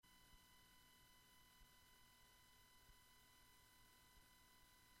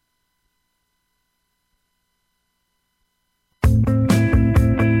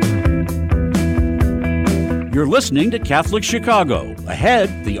You're listening to Catholic Chicago.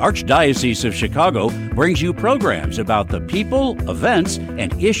 Ahead, the Archdiocese of Chicago brings you programs about the people, events,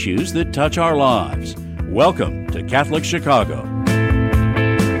 and issues that touch our lives. Welcome to Catholic Chicago.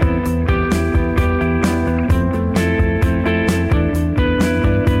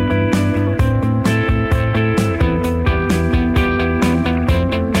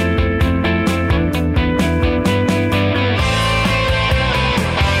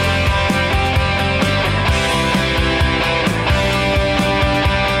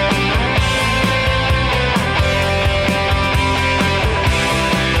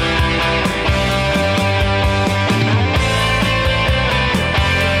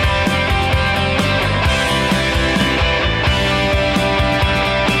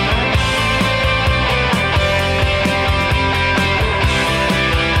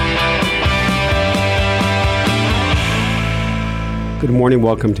 Good morning.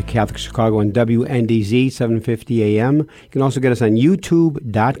 Welcome to Catholic Chicago on WNDZ 750 AM. You can also get us on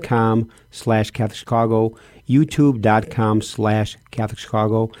youtube.com/Catholic Chicago, youtube.com/Catholic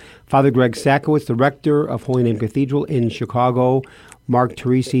Chicago. Father Greg Sakowicz, the rector of Holy Name Cathedral in Chicago. Mark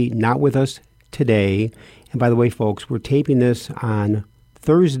Teresi, not with us today. And by the way, folks, we're taping this on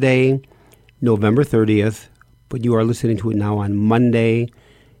Thursday, November 30th, but you are listening to it now on Monday,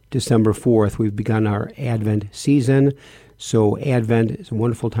 December 4th. We've begun our Advent season. So Advent is a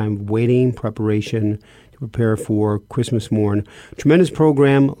wonderful time of waiting, preparation to prepare for Christmas morn. Tremendous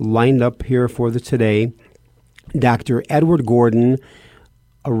program lined up here for today. Dr. Edward Gordon,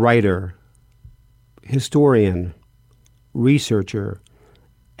 a writer, historian, researcher,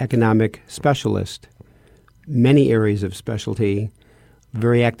 economic specialist, many areas of specialty,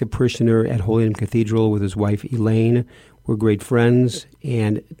 very active parishioner at Holy Name Cathedral with his wife Elaine. We're great friends.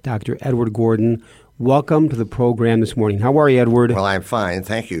 And Dr. Edward Gordon, welcome to the program this morning. How are you, Edward? Well, I'm fine.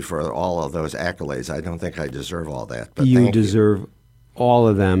 Thank you for all of those accolades. I don't think I deserve all that, but you deserve all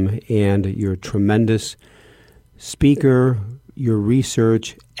of them, and you're a tremendous speaker, your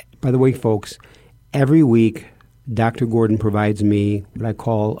research. By the way, folks, every week Dr. Gordon provides me what I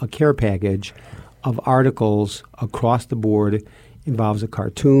call a care package of articles across the board. Involves a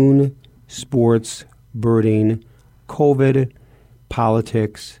cartoon, sports, birding, COVID,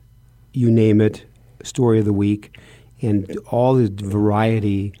 politics, you name it. Story of the week, and all the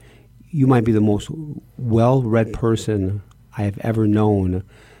variety. You might be the most well-read person I have ever known.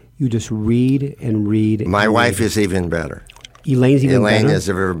 You just read and read. My wife is even better. Elaine's even better? Elaine is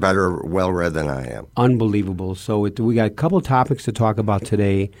ever better, well-read than I am. Unbelievable. So we got a couple of topics to talk about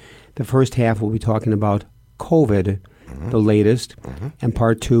today. The first half we'll be talking about COVID, the latest, and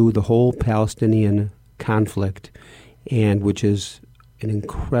part two, the whole Palestinian conflict, and which is an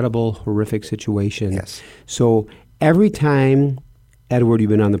incredible, horrific situation. Yes. So every time, Edward, you've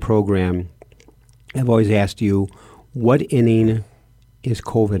been on the program, I've always asked you, what inning is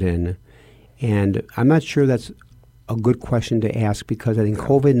COVID in? And I'm not sure that's a good question to ask because I think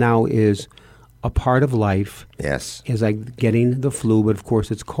COVID now is a part of life. Yes. It's like getting the flu, but of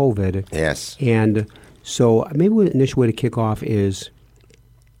course it's COVID. Yes. And so maybe the initial way to kick off is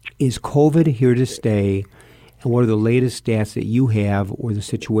COVID here to stay? And what are the latest stats that you have or the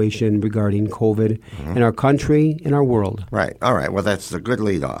situation regarding COVID in our country, in our world? Right. All right. Well, that's a good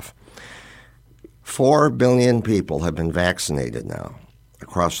leadoff. 4 billion people have been vaccinated now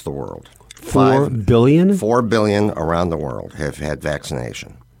across the world. 4 billion? 4 billion around the world have had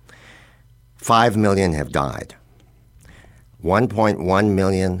vaccination. 5 million have died. 1.1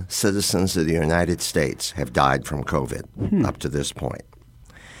 million citizens of the United States have died from COVID up to this point.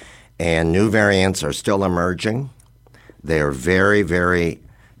 And new variants are still emerging. They are very, very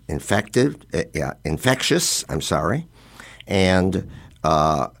infectious. And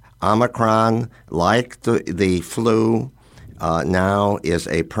Omicron, like the flu, now is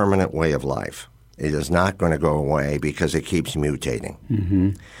a permanent way of life. It is not going to go away because it keeps mutating.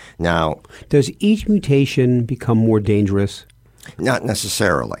 Now, does each mutation become more dangerous? Not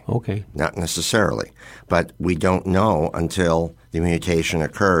necessarily. Okay. Not necessarily. But we don't know until the mutation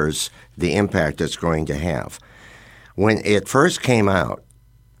occurs the impact it's going to have. When it first came out,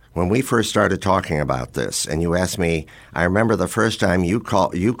 when we first started talking about this, and you asked me, I remember the first time you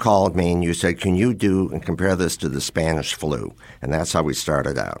called me and you said, can you do and compare this to the Spanish flu? And that's how we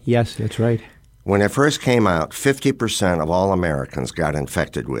started out. Yes, that's right. When it first came out, 50% of all Americans got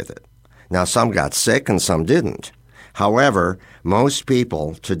infected with it. Now, some got sick and some didn't. However, most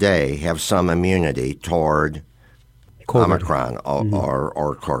people today have some immunity toward COVID. Omicron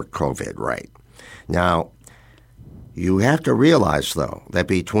or COVID, right? Now, you have to realize, though, that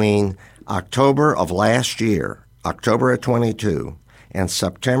between October of last year, October of 22, and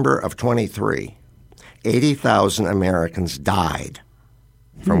September of 23, 80,000 Americans died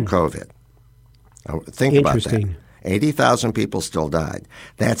from COVID. Now, think about that. 80,000 people still died.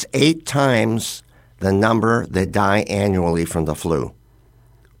 That's 8 times the number that die annually from the flu.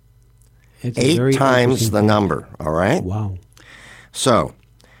 It's 8 times the number, all right? Wow. So,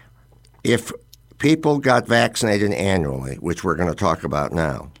 if people got vaccinated annually, which we're going to talk about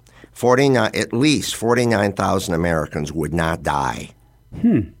now, at least 49,000 Americans would not die.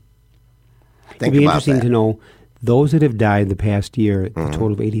 It'd be interesting to know those that have died the past year, a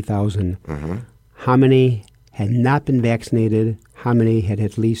total of 80,000, how many had not been vaccinated, how many had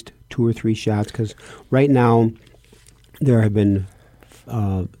at least 2 or 3 shots, because right now there have been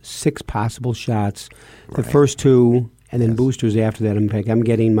 6 possible shots, the first 2, and then boosters after that. In fact, I'm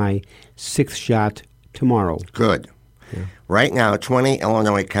getting my 6th shot tomorrow. Good. Yeah. Right now, 20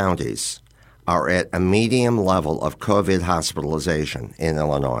 Illinois counties are at a medium level of COVID hospitalization in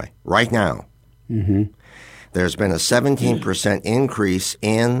Illinois. Right now. There's been a 17% increase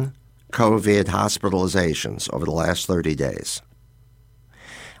in COVID hospitalizations over the last 30 days.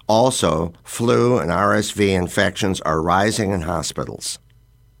 Also, flu and RSV infections are rising in hospitals.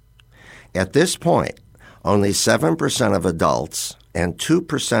 At this point, only 7% of adults and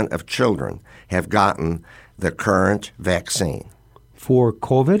 2% of children have gotten the current vaccine. For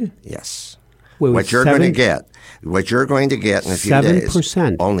COVID? Yes. Wait, what you're going to get in a few 7%. days,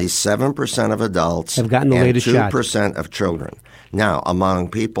 only 7% of adults have gotten the latest shot. 2% of children. Now, among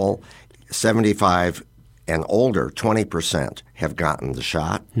people 75 and older, 20% have gotten the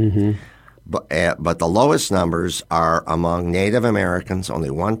shot. But the lowest numbers are among Native Americans, only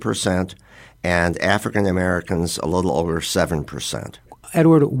 1%, and African Americans, a little over 7%.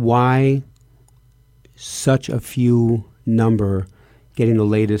 Edward, why such a few number getting the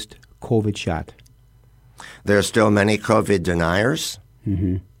latest COVID shot? There are still many COVID deniers,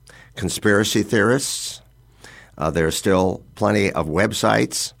 conspiracy theorists. There are still plenty of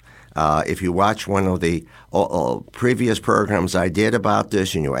websites. If you watch one of the previous programs I did about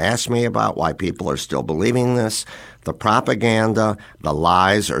this and you ask me about why people are still believing this, the propaganda, the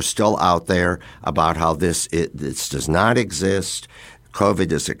lies are still out there about how this does not exist,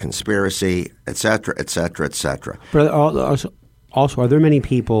 COVID is a conspiracy, et cetera, et cetera, et cetera. But also, are there many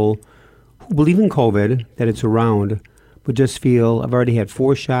people who believe in COVID, that it's around, but just feel, I've already had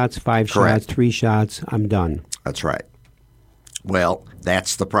 4 shots, 5 Correct. shots, 3 shots, I'm done? That's right. Well,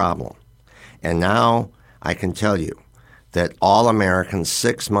 that's the problem. And now I can tell you that all Americans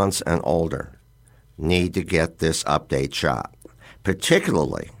 6 months and older need to get this update shot,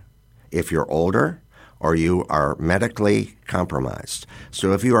 particularly if you're older or you are medically compromised.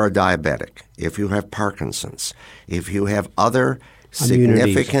 So if you are a diabetic, if you have Parkinson's, if you have other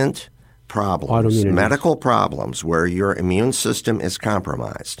significant problems, medical problems where your immune system is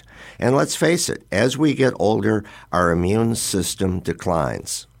compromised. And let's face it, as we get older, our immune system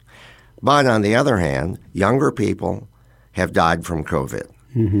declines. But on the other hand, younger people have died from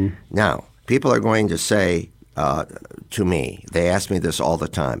COVID. Now, people are going to say to me, they ask me this all the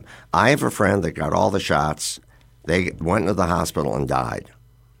time, I have a friend that got all the shots, they went into the hospital and died.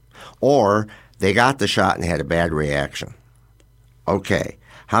 Or they got the shot and had a bad reaction. Okay,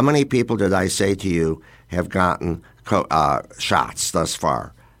 how many people did I say to you have gotten shots thus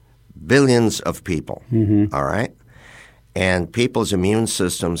far? Billions of people, all right? And people's immune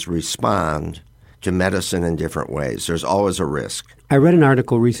systems respond to medicine in different ways. There's always a risk. I read an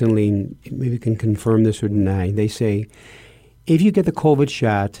article recently, maybe you can confirm this or deny. They say if you get the COVID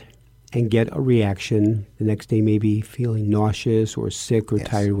shot and get a reaction, the next day maybe feeling nauseous or sick or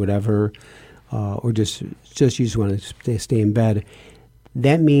tired, whatever, or just you just want to stay in bed,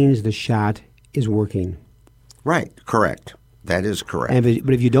 that means the shot is working. Right, correct. That is correct.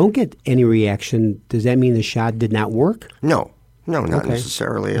 But if you don't get any reaction, does that mean the shot did not work? No, not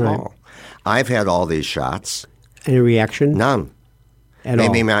necessarily at all. I've had all these shots. Any reaction? None.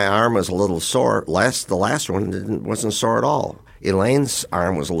 Maybe my arm was a little sore. The last one wasn't sore at all. Elaine's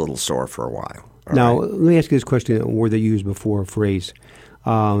arm was a little sore for a while. Now, let me ask you this question, a word they used before, a phrase.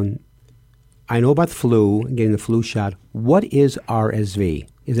 I know about the flu, getting the flu shot. What is RSV?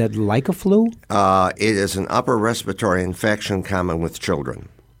 Is that like a flu? It is an upper respiratory infection common with children.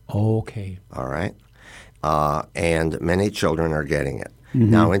 Okay. All right. And many children are getting it.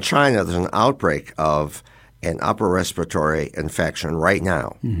 Now, in China, there's an outbreak of an upper respiratory infection right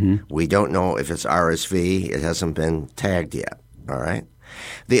now. We don't know if it's RSV. It hasn't been tagged yet. All right.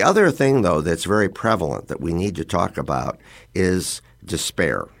 The other thing, though, that's very prevalent that we need to talk about is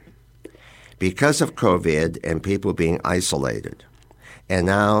despair. Because of COVID and people being isolated, and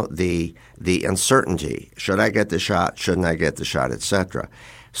now the uncertainty, should I get the shot, shouldn't I get the shot, et cetera,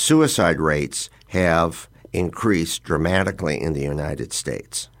 suicide rates have increased dramatically in the United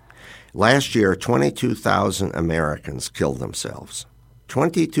States. Last year, 22,000 Americans killed themselves.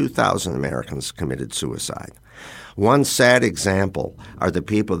 22,000 Americans committed suicide. One sad example are the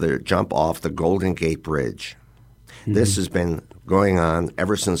people that jump off the Golden Gate Bridge. Mm-hmm. This has been going on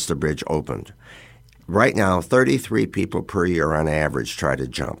ever since the bridge opened. Right now, 33 people per year on average try to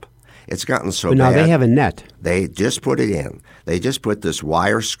jump. It's gotten so bad. But now they have a net. They just put it in. They just put this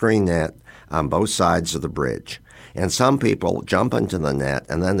wire screen net on both sides of the bridge. And some people jump into the net,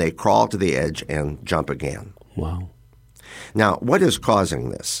 and then they crawl to the edge and jump again. Wow. Now, what is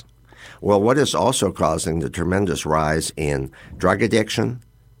causing this? Well, what is also causing the tremendous rise in drug addiction,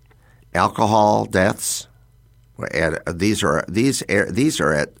 alcohol deaths? These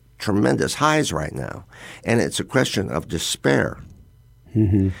are at tremendous highs right now, and it's a question of despair.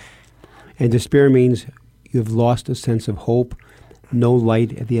 Mm-hmm. And despair means you've lost a sense of hope, no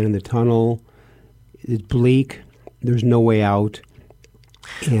light at the end of the tunnel. It's bleak. There's no way out.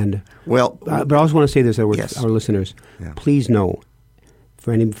 And but I also want to say this to our listeners. Yeah. Please know,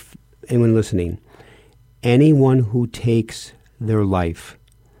 for anyone listening, anyone who takes their life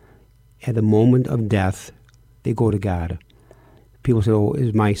at the moment of death, they go to God. People say, "Oh,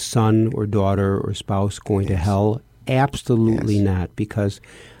 is my son or daughter or spouse going to hell?" Absolutely not, because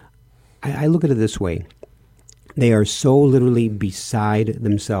I look at it this way. They are so literally beside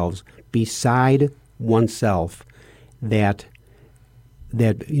themselves, beside oneself, that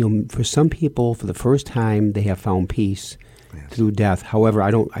for some people, for the first time, they have found peace through death. However,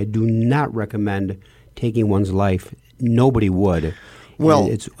 I do not recommend taking one's life. Nobody would. Well,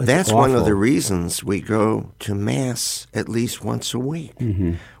 it's that's awful. one of the reasons we go to Mass at least once a week.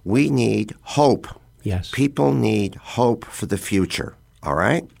 Mm-hmm. We need hope. Yes. People need hope for the future, all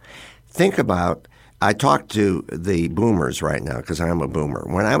right? Think about, I talk to the boomers right now because I'm a boomer.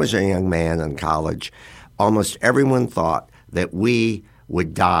 When I was a young man in college, almost everyone thought that we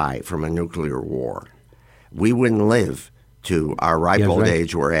would die from a nuclear war. We wouldn't live to our ripe old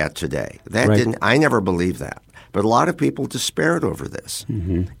age we're at today. I never believed that. But a lot of people despaired over this.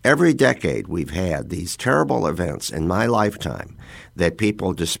 Mm-hmm. Every decade we've had these terrible events in my lifetime that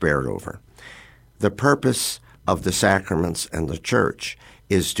people despaired over. The purpose of the sacraments and the church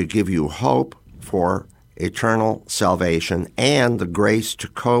is to give you hope for eternal salvation and the grace to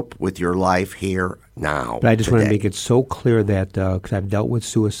cope with your life here now. But I just want to make it so clear that because I've dealt with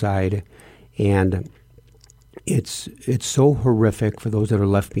suicide, and it's so horrific for those that are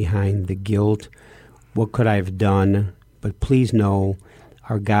left behind, the guilt. What could I have done? But please know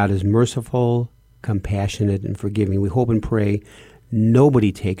our God is merciful, compassionate, and forgiving. We hope and pray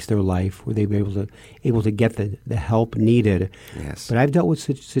nobody takes their life where they be able to get the help needed. Yes. But I've dealt with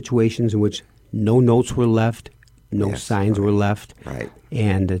situations in which no notes were left, no signs were left. Right.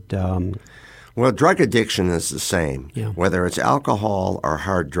 And it... well, drug addiction is the same. Yeah. Whether it's alcohol or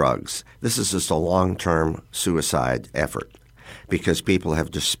hard drugs, this is just a long-term suicide effort because people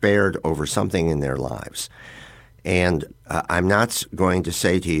have despaired over something in their lives. And I'm not going to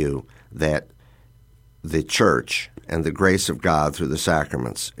say to you that the church and the grace of God through the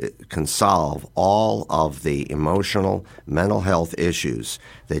sacraments can solve all of the emotional, mental health issues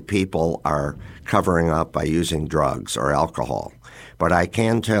that people are covering up by using drugs or alcohol. But I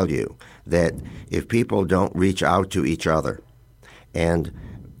can tell you that if people don't reach out to each other and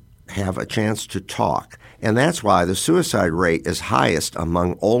have a chance to talk, and that's why the suicide rate is highest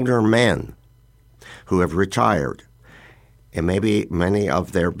among older men who have retired. And maybe many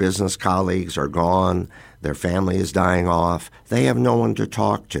of their business colleagues are gone, their family is dying off, they have no one to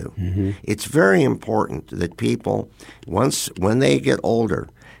talk to. Mm-hmm. It's very important that people, when they get older,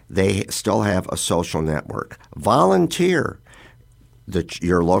 they still have a social network. Volunteer.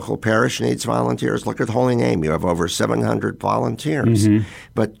 Your local parish needs volunteers. Look at Holy Name. You have over 700 volunteers. Mm-hmm.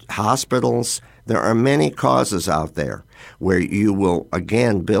 But hospitals, there are many causes out there where you will,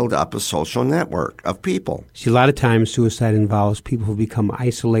 again, build up a social network of people. See, a lot of times suicide involves people who become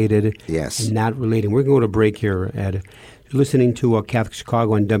isolated and not relating. We're going to go to break here, Ed. You're listening to Catholic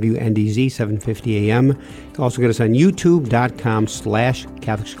Chicago on WNDZ, 750 AM. You can also get us on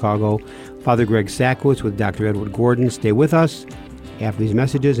youtube.com/Catholic Chicago. Father Greg Sakowicz with Dr. Edward Gordon. Stay with us after these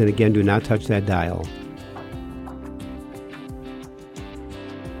messages, and again, do not touch that dial.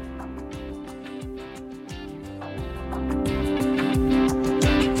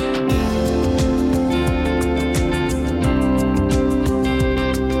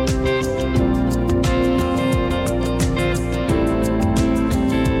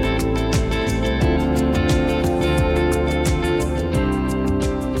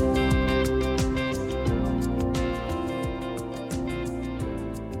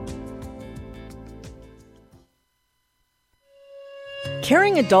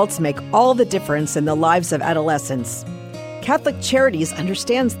 Caring adults make all the difference in the lives of adolescents. Catholic Charities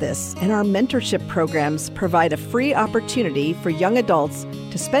understands this, and our mentorship programs provide a free opportunity for young adults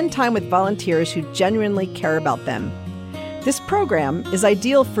to spend time with volunteers who genuinely care about them. This program is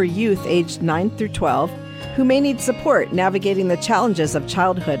ideal for youth aged 9 through 12 who may need support navigating the challenges of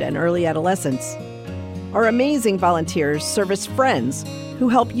childhood and early adolescence. Our amazing volunteers serve as friends who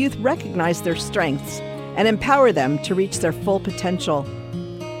help youth recognize their strengths and empower them to reach their full potential.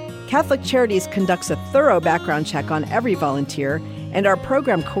 Catholic Charities conducts a thorough background check on every volunteer, and our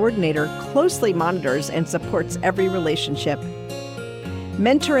program coordinator closely monitors and supports every relationship.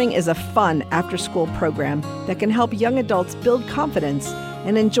 Mentoring is a fun after-school program that can help young adults build confidence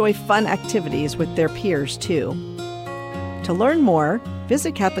and enjoy fun activities with their peers, too. To learn more,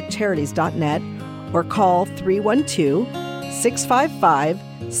 visit CatholicCharities.net or call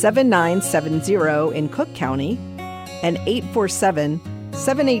 312-655-7970 in Cook County and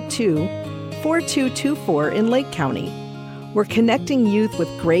 847-782-4224 in Lake County. We're connecting youth with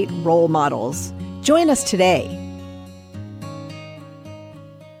great role models. Join us today.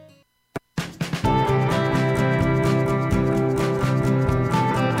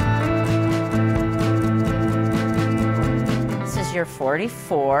 This is year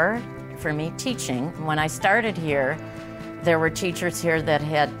 44 for me teaching. When I started here, there were teachers here that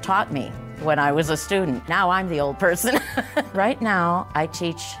had taught me when I was a student. Now I'm the old person. Right now, I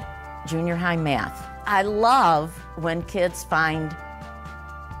teach junior high math. I love when kids find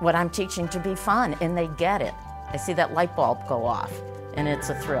what I'm teaching to be fun and they get it. I see that light bulb go off and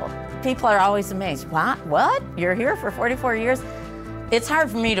it's a thrill. People are always amazed. What? You're here for 44 years? It's hard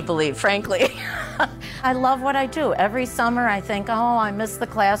for me to believe, frankly. I love what I do. Every summer I think, oh, I miss the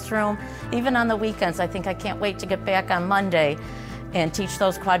classroom. Even on the weekends, I think I can't wait to get back on Monday and teach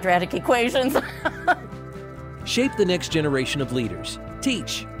those quadratic equations. Shape the next generation of leaders.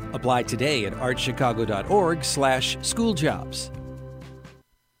 Teach. Apply today at archchicago.org/schooljobs.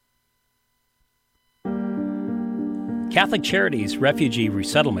 Catholic Charities' Refugee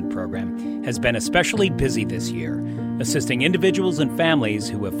Resettlement Program has been especially busy this year, assisting individuals and families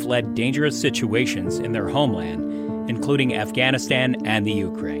who have fled dangerous situations in their homeland, including Afghanistan and the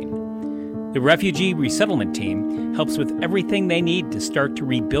Ukraine. The Refugee Resettlement Team helps with everything they need to start to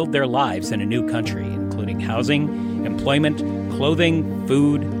rebuild their lives in a new country, including housing, employment, clothing,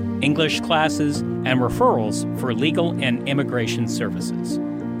 food, English classes, and referrals for legal and immigration services.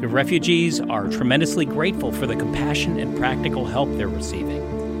 The refugees are tremendously grateful for the compassion and practical help they're receiving,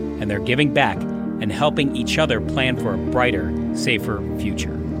 and they're giving back and helping each other plan for a brighter, safer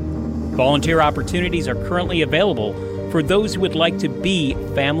future. Volunteer opportunities are currently available for those who would like to be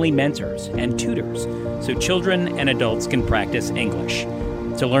family mentors and tutors so children and adults can practice English.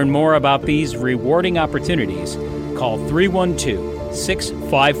 To learn more about these rewarding opportunities, call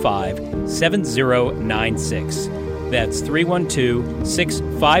 312-655-7096. That's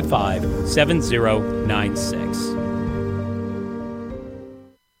 312-655-7096.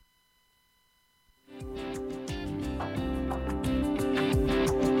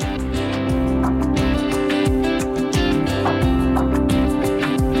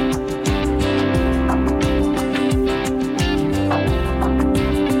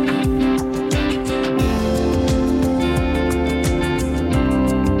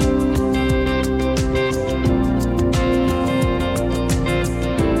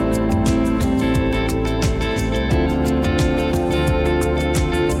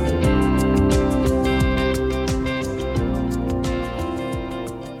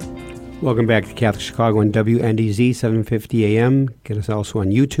 Welcome back to Catholic Chicago on WNDZ 750 AM. Get us also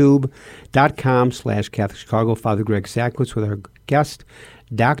on YouTube.com/Catholic Chicago. Father Greg Sakowicz with our guest,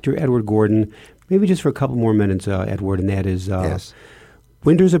 Dr. Edward Gordon. Maybe just for a couple more minutes, Edward, and that is Yes.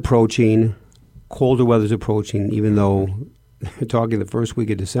 Winter's approaching, colder weather's approaching, even though we're talking the first week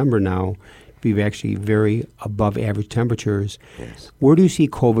of December now, we've actually very above average temperatures. Yes. Where do you see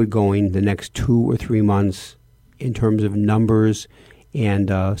COVID going the next 2 or 3 months in terms of numbers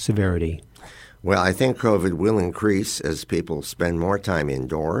and severity? Well, I think COVID will increase as people spend more time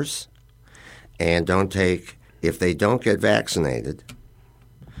indoors and if they don't get vaccinated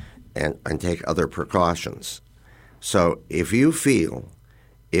and take other precautions. So if your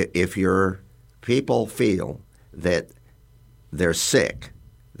people feel that they're sick,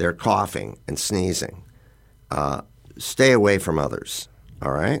 they're coughing and sneezing, stay away from others,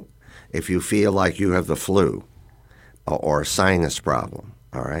 all right? If you feel like you have the flu or a sinus problem,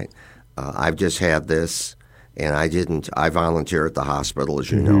 all right? I've just had this, and I volunteer at the hospital, as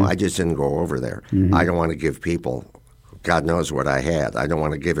you know. I just didn't go over there. I don't want to give people, God knows what I had. I don't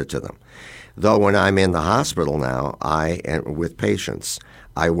want to give it to them. Though when I'm in the hospital now, with patients,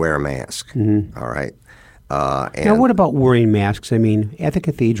 I wear a mask. All right. And now, what about wearing masks? I mean, at the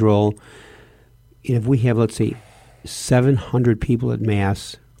cathedral, if we have, let's say, 700 people at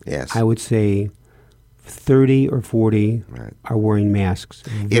Mass, yes, I would say 30 or 40 are wearing masks.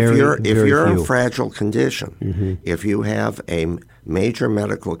 If you're few. in fragile condition, if you have a major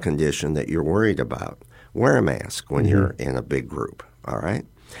medical condition that you're worried about, wear a mask when you're in a big group, all right?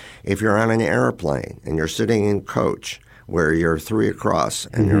 If you're on an airplane and you're sitting in coach where you're 3 across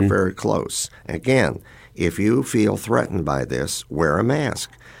and you're very close, again, if you feel threatened by this, wear a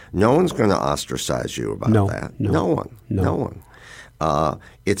mask. No one's going to ostracize you about that. No one.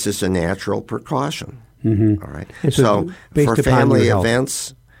 It's just a natural precaution. All right. And so based for upon family your health.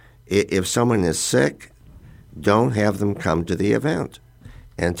 events, if someone is sick, don't have them come to the event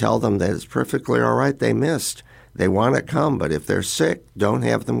and tell them that it's perfectly all right they missed. They want to come, but if they're sick, don't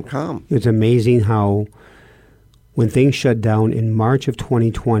have them come. It's amazing how when things shut down in March of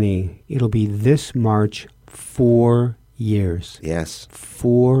 2020, it'll be this March 4 years. Yes.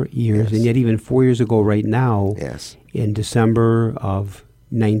 4 years. Yes. And yet even 4 years ago right now, Yes. in December of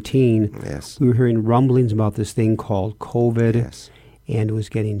 19, Yes. we were hearing rumblings about this thing called COVID, Yes. and it was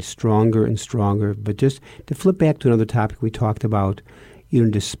getting stronger and stronger. But just to flip back to another topic we talked about,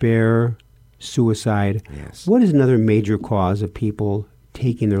 despair, suicide. Yes. What is another major cause of people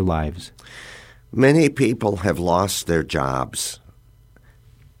taking their lives? Many people have lost their jobs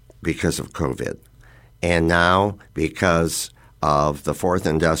because of COVID. And now, because of the fourth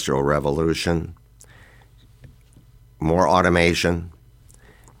industrial revolution, more automation,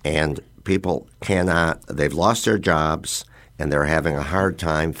 and people they've lost their jobs, and they're having a hard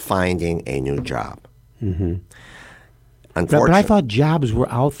time finding a new job. Unfortunately, But I thought jobs were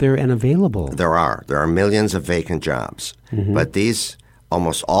out there and available. There are millions of vacant jobs, but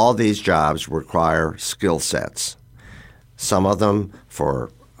almost all these jobs require skill sets. Some of them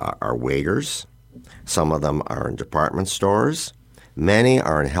are waiters. Some of them are in department stores. Many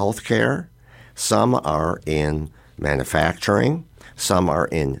are in healthcare. Some are in manufacturing. Some are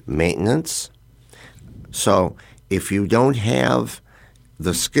in maintenance. So if you don't have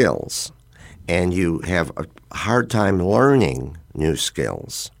the skills and you have a hard time learning new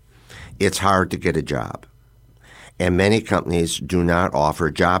skills, it's hard to get a job. And many companies do not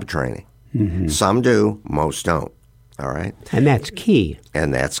offer job training. Some do, most don't. All right? And that's key.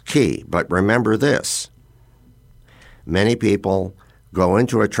 But remember this. Many people go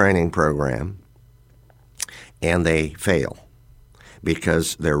into a training program and they fail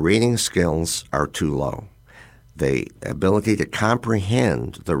because their reading skills are too low. The ability to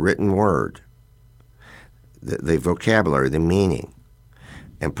comprehend the written word, the vocabulary, the meaning,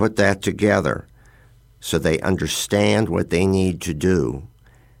 and put that together so they understand what they need to do,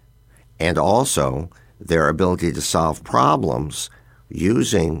 and also their ability to solve problems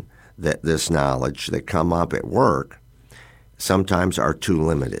using this knowledge that come up at work sometimes are too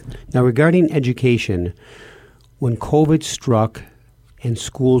limited. Now, regarding education, when COVID struck and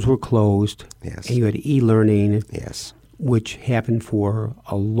schools were closed, Yes. and you had e-learning, Yes. which happened for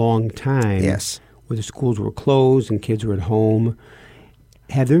a long time, Yes. where the schools were closed and kids were at home,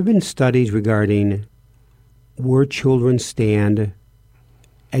 have there been studies regarding where children stand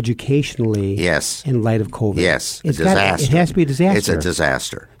educationally Yes. in light of COVID? Yes. It disaster. has to be a disaster. It's a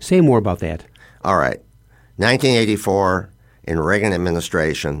disaster. Say more about that. All right. 1984, in Reagan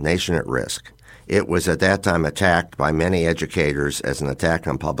administration, nation at risk. It was at that time attacked by many educators as an attack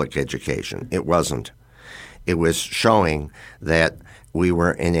on public education. It wasn't. It was showing that we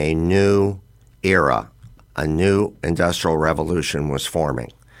were in a new era. A new industrial revolution was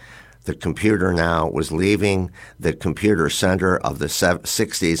forming. The computer now was leaving the computer center of the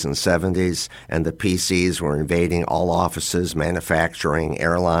 60s and 70s, and the PCs were invading all offices, manufacturing,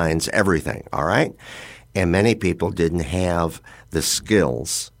 airlines, everything, all right? And many people didn't have the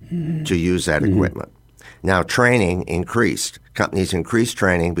skills to use that equipment. Now, training increased. Companies increased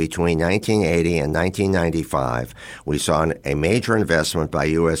training between 1980 and 1995. We saw a major investment by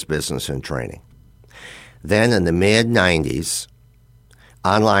U.S. business in training. Then in the mid-90s,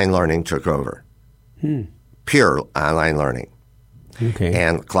 online learning took over. Pure online learning. Okay.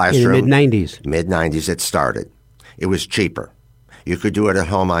 And classroom. In the mid-90s. Mid-90s it started. It was cheaper. You could do it at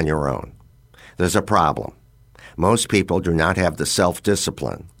home on your own. There's a problem. Most people do not have the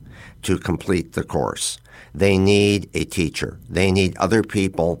self-discipline to complete the course. They need a teacher. They need other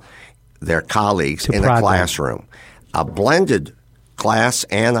people, their colleagues in a classroom. A blended class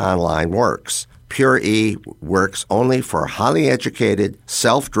and online works. Pure E works only for highly educated,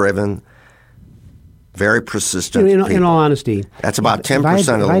 self-driven very persistent In people. all honesty, That's about 10% of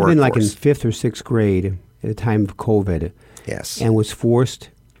the I've workforce. been like in 5th or 6th grade at the time of COVID, Yes. and was forced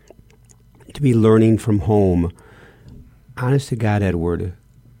to be learning from home. Honest to God, Edward,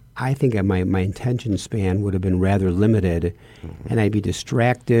 I think my attention span would have been rather limited, and I'd be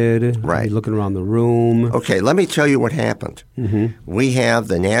distracted. Right. I'd be looking around the room. Okay, let me tell you what happened. We have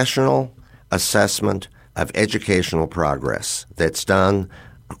the National Assessment of Educational Progress that's done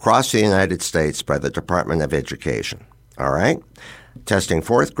across the United States by the Department of Education, all right? Testing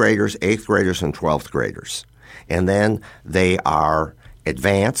 4th graders, 8th graders, and 12th graders. And then they are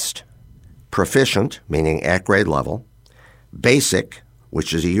advanced, proficient, meaning at grade level, basic,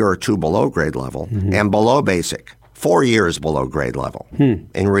 which is a year or two below grade level, and below basic, 4 years below grade level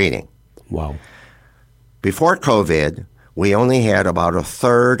in reading. Wow. Before COVID, we only had about a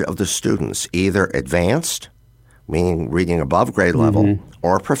third of the students either advanced, meaning reading above grade level,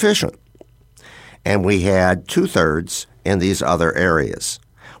 or proficient. And we had 2/3 in these other areas.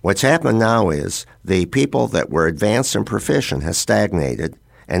 What's happened now is the people that were advanced and proficient has stagnated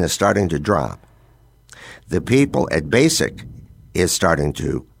and is starting to drop. The people at basic is starting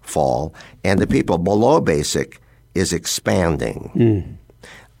to fall, and the people below basic is expanding.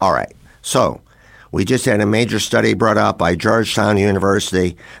 All right. So we just had a major study brought out by Georgetown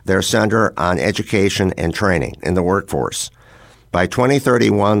University, their Center on Education and Training in the Workforce. By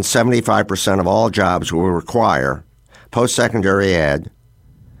 2031, 75% of all jobs will require post-secondary ed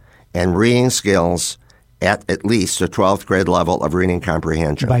and reading skills at least the 12th grade level of reading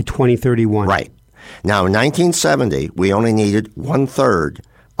comprehension. By 2031. Right. Now, in 1970, we only needed 1/3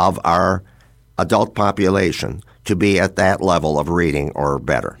 of our adult population to be at that level of reading or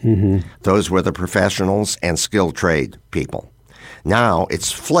better. Those were the professionals and skilled trade people. Now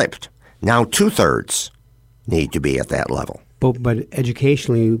it's flipped. Now 2/3 need to be at that level. But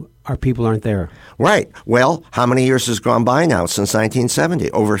educationally, our people aren't there. Right. Well, how many years has gone by now since 1970?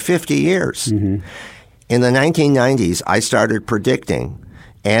 Over 50 years. In the 1990s, I started predicting,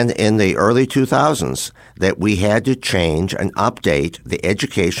 and in the early 2000s, that we had to change and update the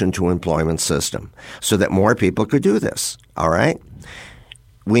education to employment system so that more people could do this. All right?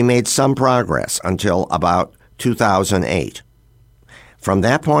 We made some progress until about 2008. From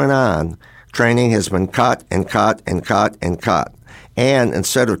that point on, training has been cut and cut and cut and cut. And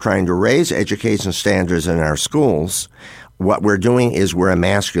instead of trying to raise education standards in our schools, what we're doing is we're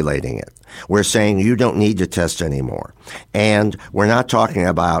emasculating it. We're saying you don't need to test anymore. And we're not talking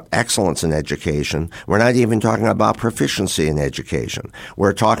about excellence in education. We're not even talking about proficiency in education.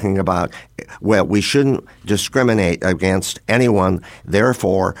 We're talking about, well, we shouldn't discriminate against anyone.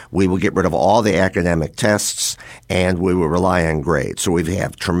 Therefore, we will get rid of all the academic tests and we will rely on grades. So we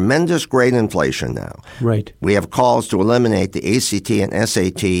have tremendous grade inflation now. Right. We have calls to eliminate the ACT and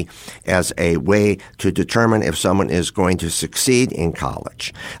SAT as a way to determine if someone is going to succeed in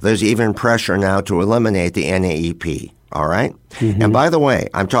college. There's even pressure now to eliminate the NAEP, all right? And by the way,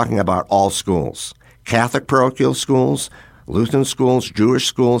 I'm talking about all schools. Catholic parochial schools, Lutheran schools, Jewish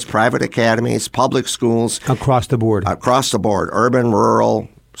schools, private academies, public schools. Across the board. Across the board, urban, rural,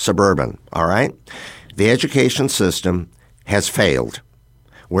 suburban, all right? The education system has failed.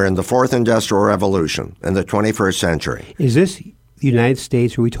 We're in the fourth industrial revolution in the 21st century. Is this the United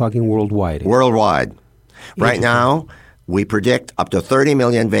States or are we talking worldwide? Worldwide. Right now, we predict up to 30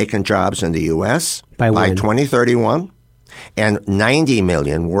 million vacant jobs in the U.S. By 2031 and 90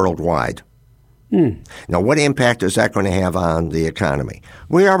 million worldwide. Now, what impact is that going to have on the economy?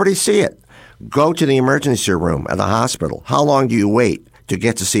 We already see it. Go to the emergency room at the hospital. How long do you wait to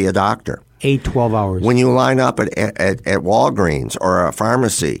get to see a doctor? 8-12 hours. When you line up at Walgreens or a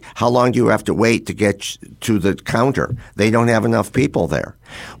pharmacy, how long do you have to wait to get to the counter? They don't have enough people there.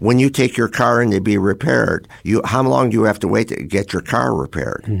 When you take your car in to be repaired, how long do you have to wait to get your car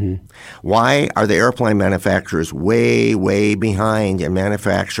repaired? Why are the airplane manufacturers way, way behind in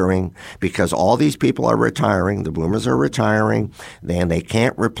manufacturing? Because all these people are retiring, the boomers are retiring, and they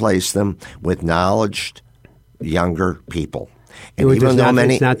can't replace them with knowledged younger people. And even though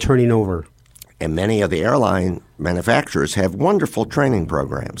it's not turning over. And many of the airline manufacturers have wonderful training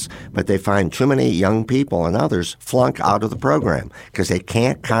programs, but they find too many young people and others flunk out of the program because they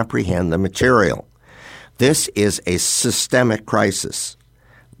can't comprehend the material. This is a systemic crisis.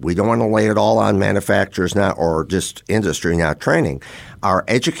 We don't want to lay it all on manufacturers now or just industry not training. Our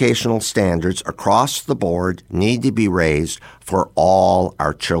educational standards across the board need to be raised for all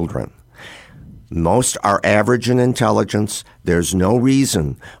our children. Most are average in intelligence. There's no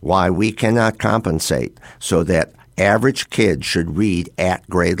reason why we cannot compensate so that average kids should read at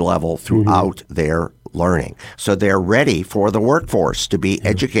grade level throughout their learning. So they're ready for the workforce, to be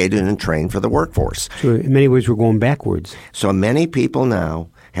educated and trained for the workforce. So in many ways, we're going backwards. So many people now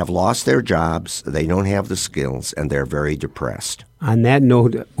have lost their jobs, they don't have the skills, and they're very depressed. On that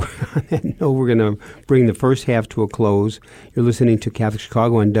note, we're going to bring the first half to a close. You're listening to Catholic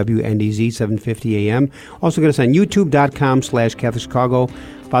Chicago on WNDZ 750 AM. Also get us on youtube.com/Catholic Chicago.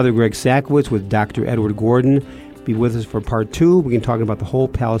 Father Greg Sakowicz with Dr. Edward Gordon. Be with us for part 2. We can talk about the whole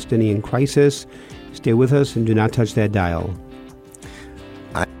Palestinian crisis. Stay with us and do not touch that dial.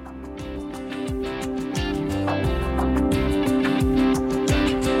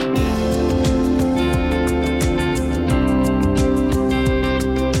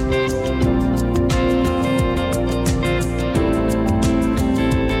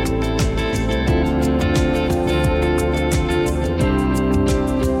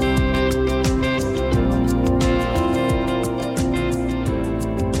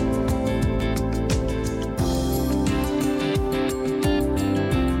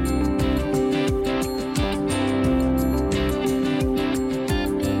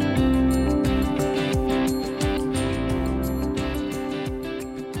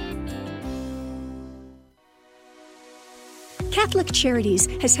 Catholic Charities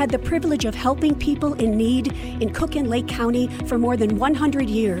has had the privilege of helping people in need in Cook and Lake County for more than 100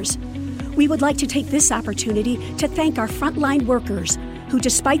 years. We would like to take this opportunity to thank our frontline workers who,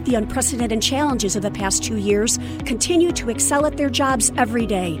 despite the unprecedented challenges of the past 2 years, continue to excel at their jobs every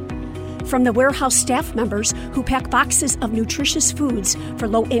day. From the warehouse staff members who pack boxes of nutritious foods for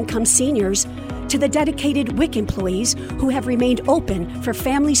low-income seniors, to the dedicated WIC employees who have remained open for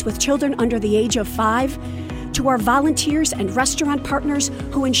families with children under the age of 5, to our volunteers and restaurant partners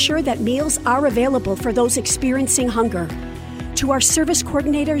who ensure that meals are available for those experiencing hunger, to our service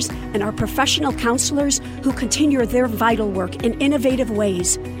coordinators and our professional counselors who continue their vital work in innovative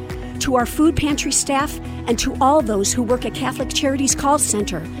ways, to our food pantry staff, and to all those who work at Catholic Charities Call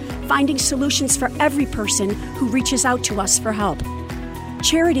Center, finding solutions for every person who reaches out to us for help.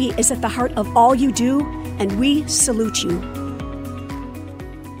 Charity is at the heart of all you do, and we salute you.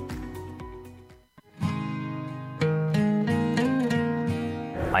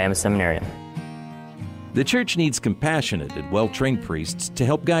 I am a seminarian. The Church needs compassionate and well-trained priests to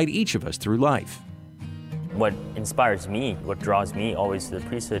help guide each of us through life. What inspires me, what draws me always to the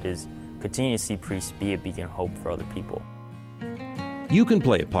priesthood is continue to see priests be a beacon of hope for other people. You can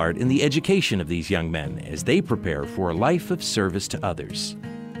play a part in the education of these young men as they prepare for a life of service to others.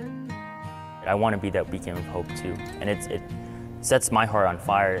 I want to be that beacon of hope too, and it sets my heart on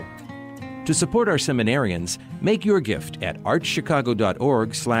fire. To support our seminarians, make your gift at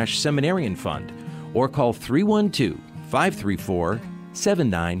archchicago.org/seminarian fund or call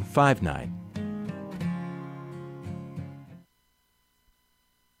 312-534-7959.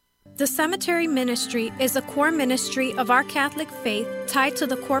 The cemetery ministry is a core ministry of our Catholic faith tied to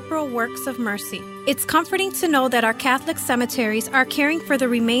the corporal works of mercy. It's comforting to know that our Catholic cemeteries are caring for the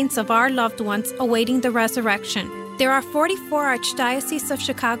remains of our loved ones awaiting the resurrection. There are 44 Archdiocese of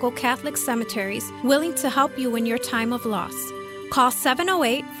Chicago Catholic cemeteries willing to help you in your time of loss. Call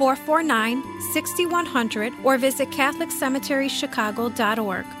 708-449-6100 or visit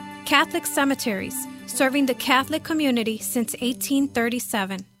CatholicCemeteriesChicago.org. Catholic Cemeteries, serving the Catholic community since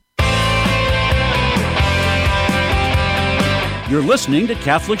 1837. You're listening to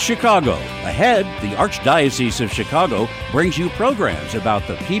Catholic Chicago. Ahead, the Archdiocese of Chicago brings you programs about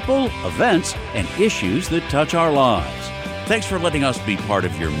the people, events, and issues that touch our lives. Thanks for letting us be part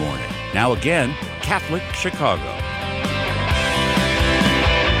of your morning. Now again, Catholic Chicago.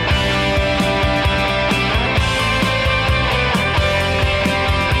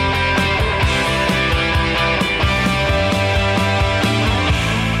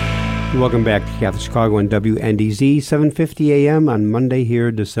 Welcome back to Catholic Chicago on WNDZ, 750 AM on Monday here,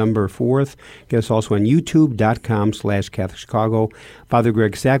 December 4th. Get us also on youtube.com/Catholic Chicago. Father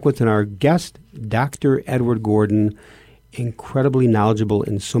Greg Sakowicz and our guest, Dr. Edward Gordon, incredibly knowledgeable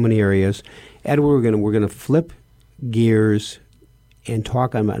in so many areas. Edward, we're gonna flip gears and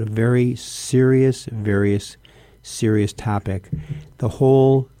talk about a very serious topic, the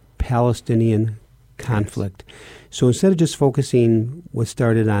whole Palestinian conflict. So instead of just focusing what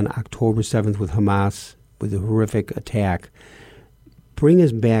started on October 7th with Hamas, with a horrific attack, bring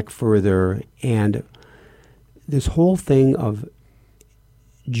us back further and this whole thing of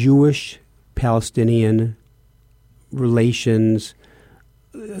Jewish-Palestinian relations,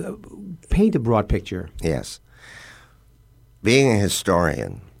 paint a broad picture. Yes. Being a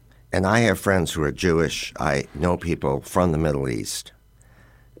historian, and I have friends who are Jewish, I know people from the Middle East.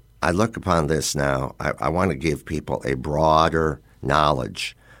 I look upon this now, I want to give people a broader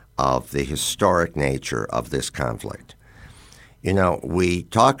knowledge of the historic nature of this conflict. You know, we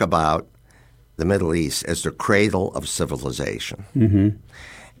talk about the Middle East as the cradle of civilization. Mm-hmm.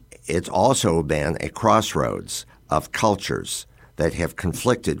 It's also been a crossroads of cultures that have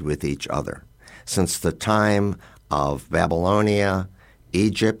conflicted with each other since the time of Babylonia,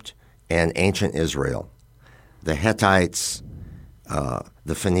 Egypt, and ancient Israel. The Hittites,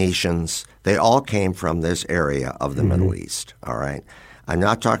 the Phoenicians, they all came from this area of the Middle East, all right? I'm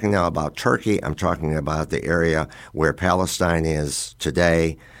not talking now about Turkey. I'm talking about the area where Palestine is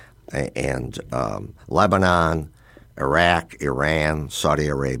today, and Lebanon, Iraq, Iran, Saudi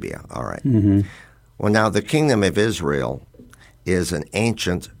Arabia, all right? Mm-hmm. Well, now the Kingdom of Israel is an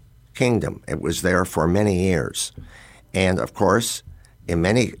ancient kingdom. It was there for many years. And, of course,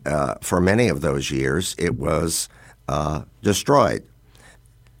 for many of those years, it was destroyed.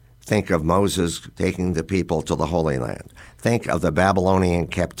 Think of Moses taking the people to the Holy Land. Think of the Babylonian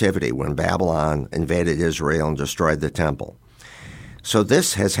captivity when Babylon invaded Israel and destroyed the temple. So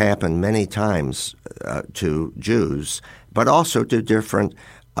this has happened many times to Jews, but also to different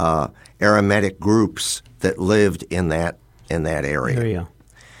Aramitic groups that lived in that area.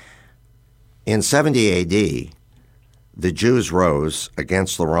 In 70 A.D., the Jews rose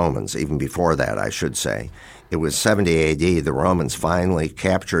against the Romans. Even before that, I should say. It was 70 A.D. the Romans finally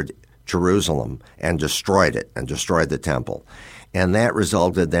captured Jerusalem and destroyed it, and destroyed the temple. And that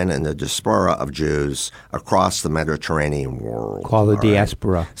resulted then in the diaspora of Jews across the Mediterranean world. Called the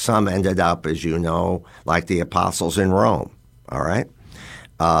diaspora. Right? Some ended up, as you know, like the apostles in Rome, all right?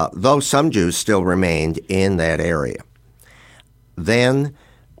 Though some Jews still remained in that area. Then,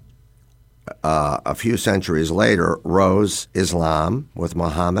 a few centuries later, rose Islam with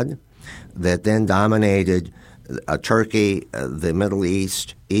Muhammad, that then dominated Turkey, the Middle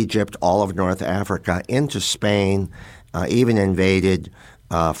East, Egypt, all of North Africa, into Spain, even invaded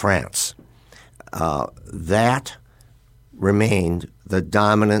France. That remained the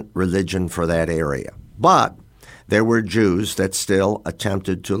dominant religion for that area. But there were Jews that still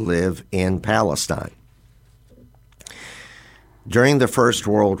attempted to live in Palestine. During the First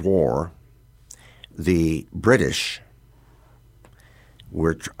World War, the British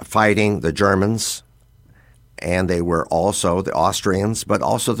were fighting the Germans, and they were also the Austrians, but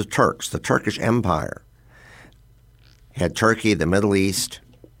also the Turks. The Turkish Empire had Turkey, the Middle East,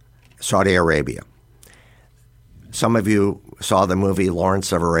 Saudi Arabia. Some of you saw the movie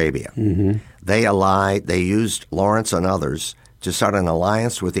Lawrence of Arabia. Mm-hmm. They used Lawrence and others to start an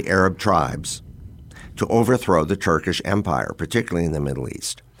alliance with the Arab tribes to overthrow the Turkish Empire, particularly in the Middle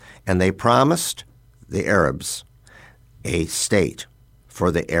East. And they promised the Arabs a state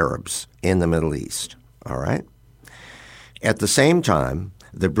for the Arabs in the Middle East, all right? At the same time,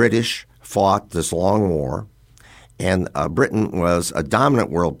 the British fought this long war, and Britain was a dominant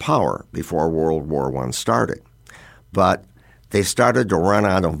world power before World War I started. But they started to run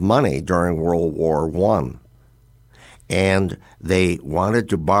out of money during World War I, and they wanted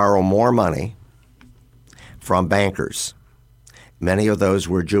to borrow more money from bankers. Many of those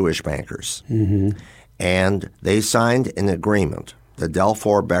were Jewish bankers. Mm-hmm. And they signed an agreement, the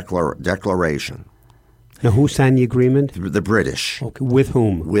Balfour Declaration. Now, who signed the agreement? The British. Okay. With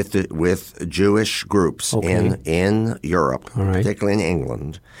whom? With Jewish groups in Europe, particularly in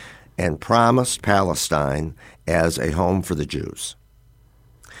England, and promised Palestine as a home for the Jews.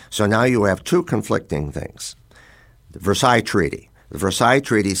 So now you have two conflicting things. The Versailles Treaty. The Versailles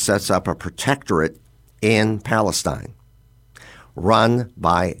Treaty sets up a protectorate in Palestine run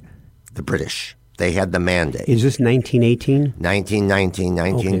by the British. They had the mandate. Is this 1918? 1919,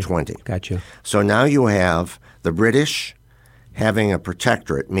 1920. Okay. Gotcha. So now you have the British having a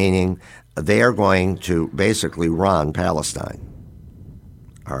protectorate, meaning they are going to basically run Palestine.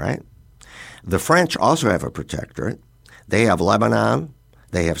 All right? The French also have a protectorate. They have Lebanon.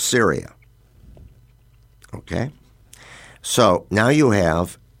 They have Syria. Okay? So now you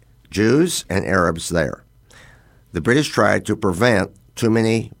have Jews and Arabs there. The British tried to prevent too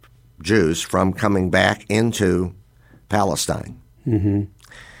many Jews from coming back into Palestine. Mm-hmm.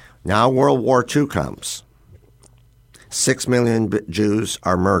 Now World War II comes. 6 million Jews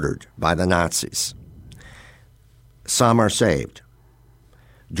are murdered by the Nazis. Some are saved.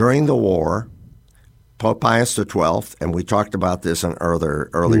 During the war, Pope Pius XII, and we talked about this in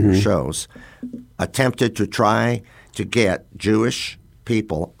earlier shows, attempted to try to get Jewish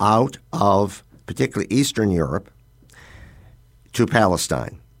people out of particularly Eastern Europe to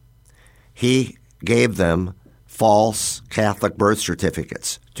Palestine. He gave them false Catholic birth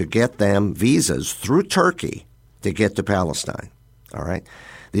certificates to get them visas through Turkey to get to Palestine. All right?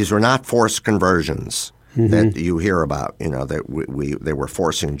 These were not forced conversions. that you hear about, that they were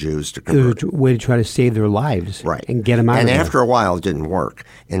forcing Jews to convert. It was a way to try to save their lives, right, and get them out. And of after there. a while, it didn't work.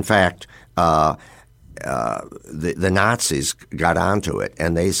 In fact, the Nazis got onto it,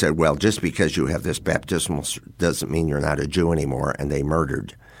 and they said, "Well, just because you have this baptismal doesn't mean you're not a Jew anymore." And they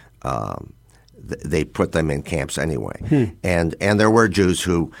murdered. They put them in camps anyway. And there were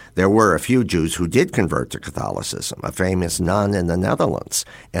a few Jews who did convert to Catholicism. A famous nun in the Netherlands,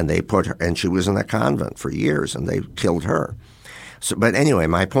 and they put her, and she was in a convent for years, and they killed her. So, but anyway,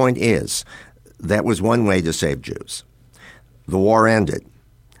 my point is that was one way to save Jews. The war ended,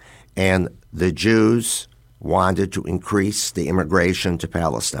 and the Jews wanted to increase the immigration to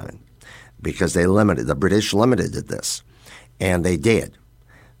Palestine because the British limited this, and they did.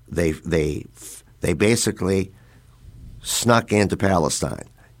 They basically snuck into Palestine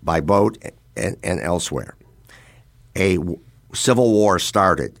by boat and elsewhere. A civil war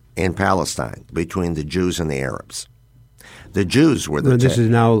started in Palestine between the Jews and the Arabs. The Jews were This is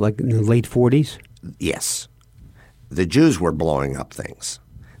now like in the late 40s? Yes. The Jews were blowing up things.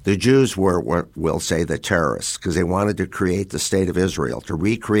 The Jews were we'll say, the terrorists, because they wanted to create the state of Israel, to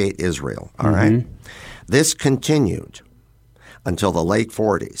recreate Israel. All right? This continued until the late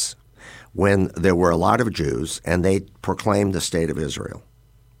 40s, when there were a lot of Jews, and they proclaimed the state of Israel.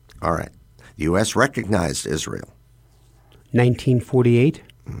 All right. The U.S. recognized Israel. 1948?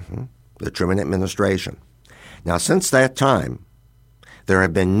 The Truman administration. Now, since that time, there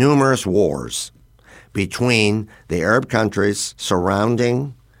have been numerous wars between the Arab countries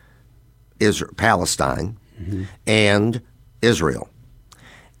surrounding Palestine and Israel.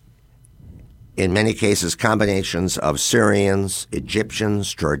 In many cases, combinations of Syrians,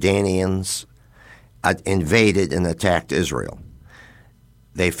 Egyptians, Jordanians invaded and attacked Israel.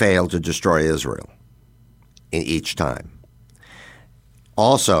 They failed to destroy Israel in each time.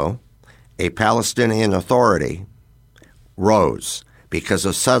 Also, a Palestinian Authority rose because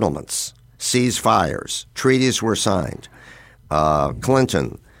of settlements, ceasefires, treaties were signed.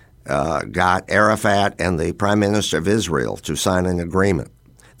 Clinton got Arafat and the Prime Minister of Israel to sign an agreement.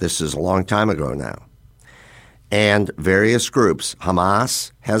 This is a long time ago now. And various groups,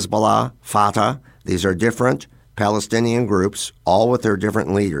 Hamas, Hezbollah, Fatah, these are different Palestinian groups, all with their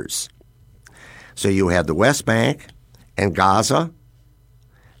different leaders. So you have the West Bank and Gaza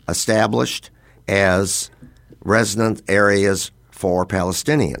established as resident areas for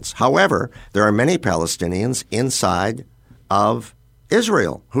Palestinians. However, there are many Palestinians inside of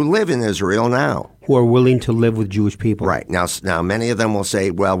Israel who live in Israel now. Who are willing to live with Jewish people. Right. Now, many of them will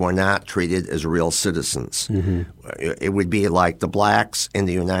say, well, we're not treated as real citizens. It would be like the blacks in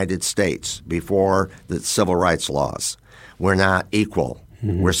the United States before the civil rights laws. We're not equal.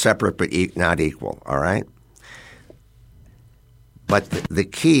 We're separate but not equal, all right? But the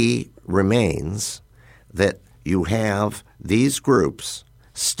key remains that you have these groups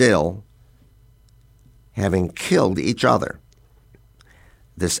still having killed each other.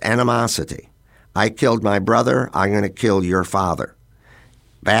 This animosity. I killed my brother, I'm going to kill your father.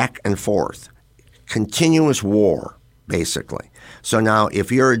 Back and forth. Continuous war, basically. So now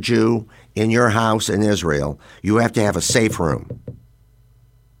if you're a Jew in your house in Israel, you have to have a safe room.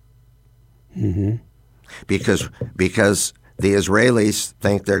 Because the Israelis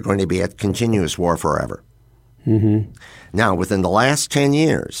think they're going to be at continuous war forever. Now, within the last 10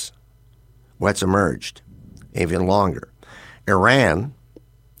 years, what's emerged? Even longer. Iran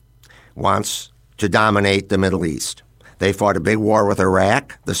wants to dominate the Middle East. They fought a big war with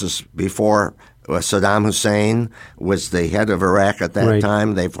Iraq. This is before Saddam Hussein was the head of Iraq at that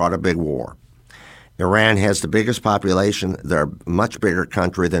time. They fought a big war. Iran has the biggest population. They're a much bigger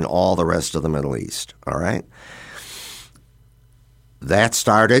country than all the rest of the Middle East. All right? That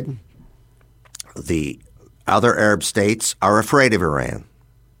started. The other Arab states are afraid of Iran.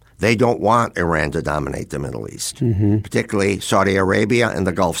 They don't want Iran to dominate the Middle East, particularly Saudi Arabia and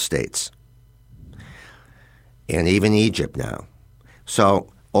the Gulf states, and even Egypt now.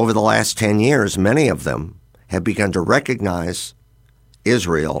 So over the last 10 years, many of them have begun to recognize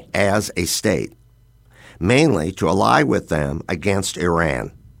Israel as a state, mainly to ally with them against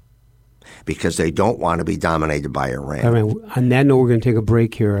Iran, because they don't want to be dominated by Iran. I mean, on that note, we're going to take a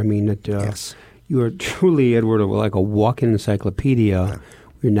break here. I mean, Yes. You are truly, Edward, like a walking encyclopedia. Yeah.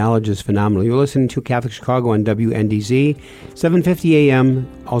 Your knowledge is phenomenal. You're listening to Catholic Chicago on WNDZ, 750 AM.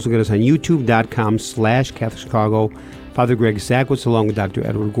 Also get us on youtube.com/Catholic Chicago. Father Greg Sakowicz along with Dr.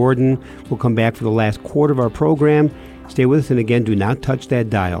 Edward Gordon. We'll come back for the last quarter of our program. Stay with us, and again, do not touch that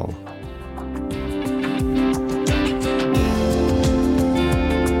dial.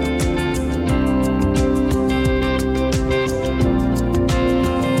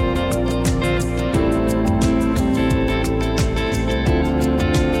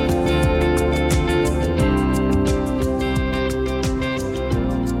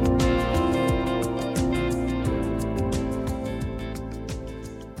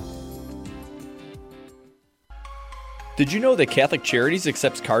 Did you know that Catholic Charities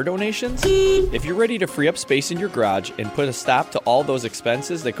accepts car donations? If you're ready to free up space in your garage and put a stop to all those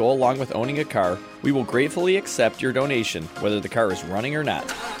expenses that go along with owning a car, we will gratefully accept your donation, whether the car is running or not.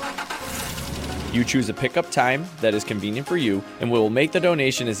 You choose a pickup time that is convenient for you, and we will make the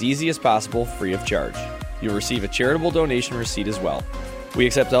donation as easy as possible, free of charge. You'll receive a charitable donation receipt as well. We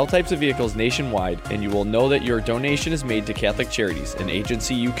accept all types of vehicles nationwide, and you will know that your donation is made to Catholic Charities, an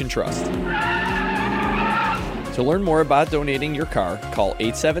agency you can trust. To learn more about donating your car, call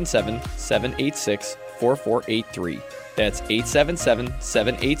 877-786-4483. That's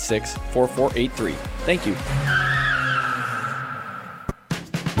 877-786-4483. Thank you.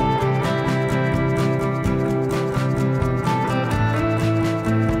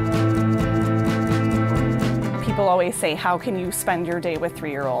 People always say, how can you spend your day with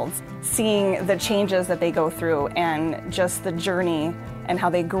 3-year-olds? Seeing the changes that they go through and just the journey and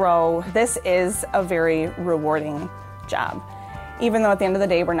how they grow, this is a very rewarding job. Even though at the end of the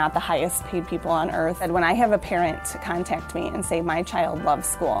day, we're not the highest paid people on earth. And when I have a parent contact me and say, my child loves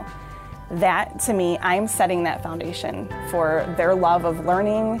school, that to me, I'm setting that foundation for their love of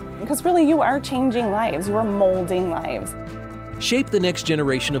learning. Because really, you are changing lives. You are molding lives. Shape the next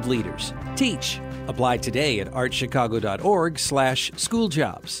generation of leaders. Teach. Apply today at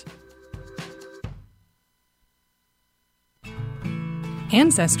archchicago.org/schooljobs.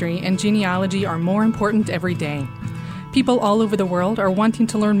 Ancestry and genealogy are more important every day. People all over the world are wanting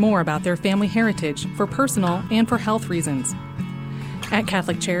to learn more about their family heritage for personal and for health reasons. At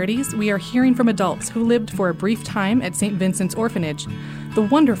Catholic Charities, we are hearing from adults who lived for a brief time at St. Vincent's Orphanage, the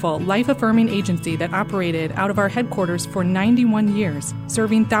wonderful life-affirming agency that operated out of our headquarters for 91 years,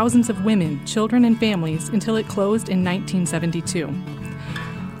 serving thousands of women, children, and families until it closed in 1972.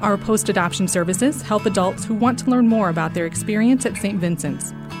 Our post-adoption services help adults who want to learn more about their experience at St.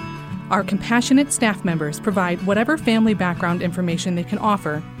 Vincent's. Our compassionate staff members provide whatever family background information they can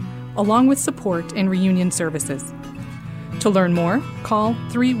offer, along with support and reunion services. To learn more, call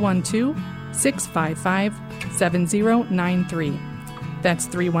 312-655-7093. That's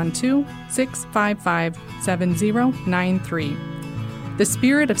 312-655-7093. The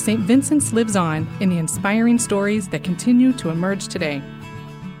spirit of St. Vincent's lives on in the inspiring stories that continue to emerge today.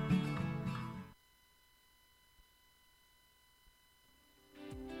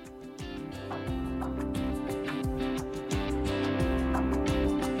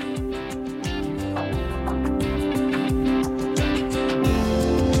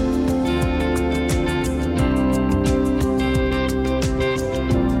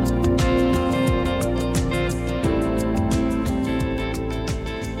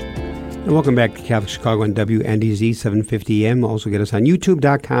 Welcome back to Catholic Chicago on WNDZ 750 AM. Also get us on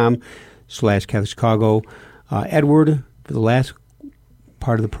youtube.com/Catholic Chicago. Edward, for the last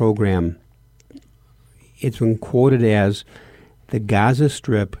part of the program, it's been quoted as the Gaza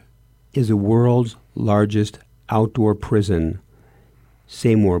Strip is the world's largest outdoor prison.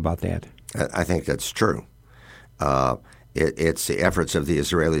 Say more about that. I think that's true. It's the efforts of the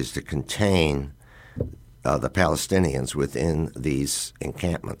Israelis to contain the Palestinians within these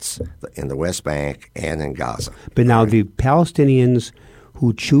encampments in the West Bank and in Gaza. But now the Palestinians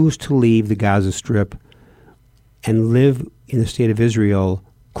who choose to leave the Gaza Strip and live in the state of Israel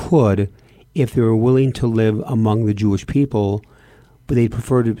could, if they were willing to live among the Jewish people, but they'd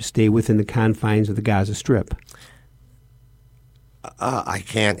prefer to stay within the confines of the Gaza Strip. I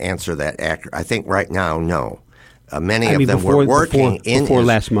can't answer that accurately. I think right now, no. Many of them were working before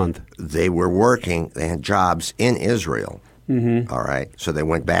last month. They were working. They had jobs in Israel. Mm-hmm. All right, so they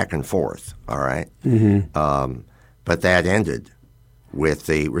went back and forth. All right, but that ended with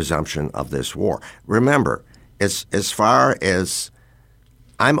the resumption of this war. Remember, as far as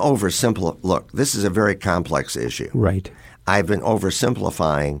I'm look, this is a very complex issue. Right. I've been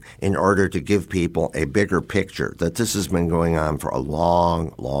oversimplifying in order to give people a bigger picture that this has been going on for a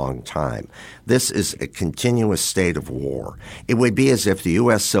long, long time. This is a continuous state of war. It would be as if the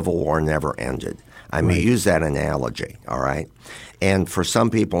U.S. Civil War never ended. I mean, use that analogy, all right? And for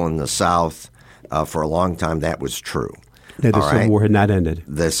some people in the South, for a long time, that was true. That the Civil War had not ended.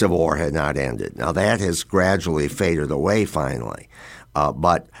 The Civil War had not ended. Now, that has gradually faded away finally.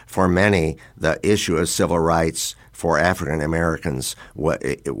 But for many, the issue of civil rights for African Americans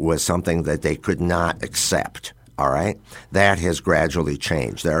was something that they could not accept, all right? That has gradually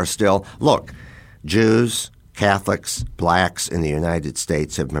changed. There are still, look, Jews, Catholics, blacks in the United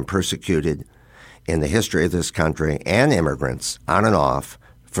States have been persecuted in the history of this country, and immigrants, on and off,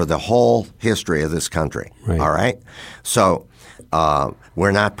 for the whole history of this country, all right? So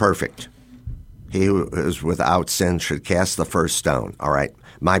we're not perfect. He who is without sin should cast the first stone, all right?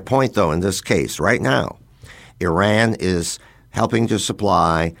 My point, though, in this case right now Iran is helping to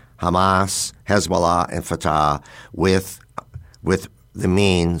supply Hamas, Hezbollah, and Fatah with the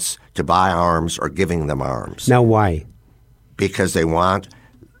means to buy arms or giving them arms. Now, why? Because they want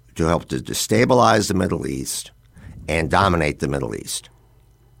to help to destabilize the Middle East and dominate the Middle East.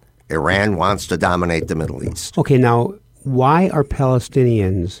 Iran wants to dominate the Middle East. Okay, now, why are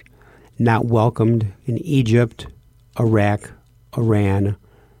Palestinians not welcomed in Egypt, Iraq, Iran,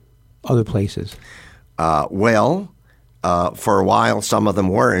 other places? For a while, some of them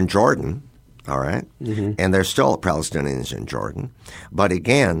were in Jordan, all right? Mm-hmm. And there's still Palestinians in Jordan. But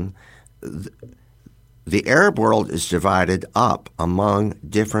again, the Arab world is divided up among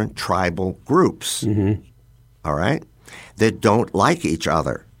different tribal groups, mm-hmm. all right, that don't like each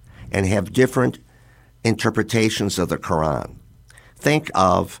other and have different interpretations of the Quran. Think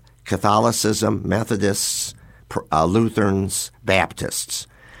of Catholicism, Methodists, Lutherans, Baptists.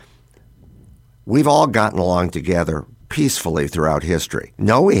 We've all gotten along together peacefully throughout history.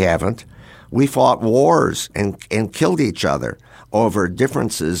 No, we haven't. We fought wars and killed each other over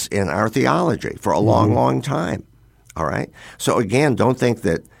differences in our theology for a long, long time. All right? So again, don't think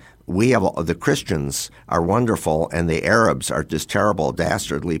that the Christians are wonderful and the Arabs are just terrible,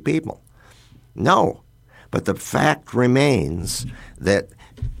 dastardly people. No. But the fact remains that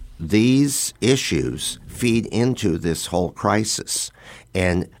these issues feed into this whole crisis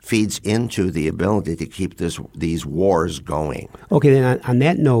and feeds into the ability to keep these wars going. Okay, then on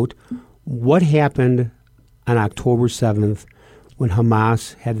that note, what happened on October 7th when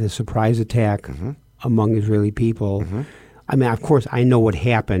Hamas had the surprise attack mm-hmm. among Israeli people? Mm-hmm. I mean, of course, I know what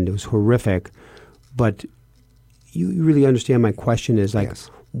happened. It was horrific. But you really understand my question is, like, yes.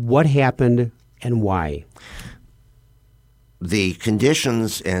 What happened and why? The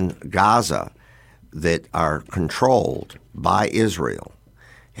conditions in Gaza that are controlled by Israel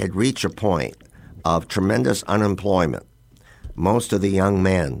had reached a point of tremendous unemployment. Most of the young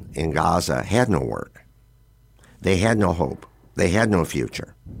men in Gaza had no work. They had no hope. They had no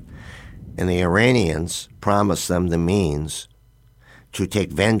future. And the Iranians promised them the means to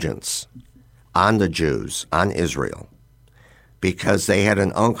take vengeance on the Jews, on Israel, because they had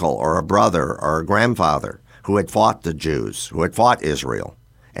an uncle or a brother or a grandfather who had fought the Jews, who had fought Israel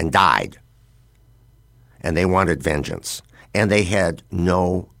and died. And they wanted vengeance. And they had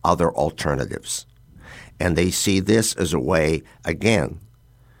no other alternatives. And they see this as a way, again,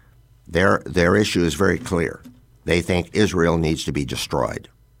 their issue is very clear. They think Israel needs to be destroyed.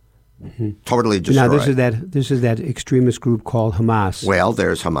 Mm-hmm. Totally destroyed. Now, this is that extremist group called Hamas. Well,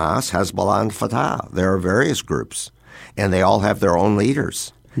 there's Hamas, Hezbollah, and Fatah. There are various groups, and they all have their own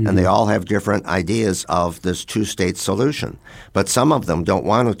leaders. Mm-hmm. And they all have different ideas of this two-state solution. But some of them don't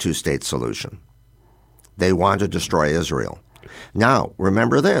want a two-state solution. They want to destroy Israel. Now,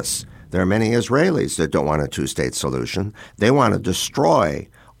 remember this. There are many Israelis that don't want a two-state solution. They want to destroy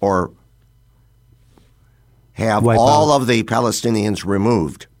or have all of the Palestinians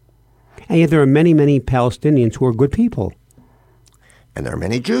removed. And yet there are many, many Palestinians who are good people. And there are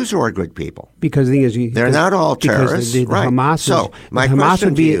many Jews who are good people. Because the thing is, they're not all terrorists. The right. Hamas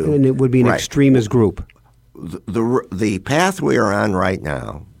would be an extremist group. The path we are on right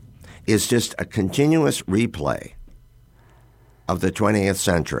now is just a continuous replay of the 20th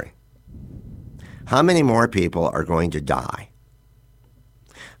century. How many more people are going to die?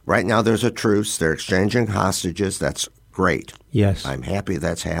 Right now there's a truce. They're exchanging hostages. That's great. Yes. I'm happy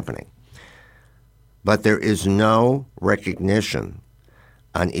that's happening. But there is no recognition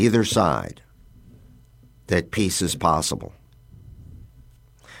on either side that peace is possible.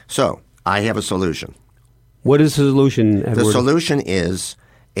 So I have a solution. What is the solution, Edward? The solution is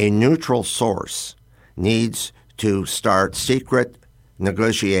a neutral source needs to start secret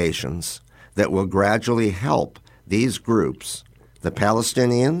negotiations that will gradually help these groups, the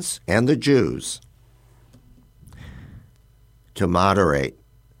Palestinians and the Jews, to moderate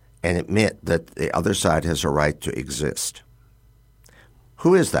and admit that the other side has a right to exist.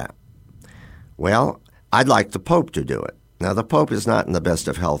 Who is that? Well, I'd like the Pope to do it. Now, the Pope is not in the best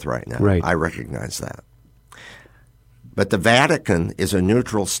of health right now. Right. I recognize that. But the Vatican is a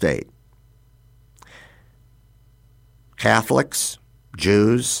neutral state. Catholics,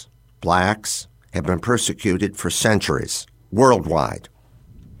 Jews, blacks have been persecuted for centuries worldwide.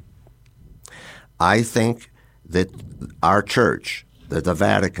 I think that our church, that the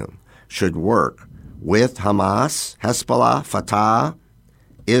Vatican, should work with Hamas, Hezbollah, Fatah,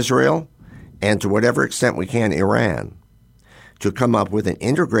 Israel, and to whatever extent we can, Iran, to come up with an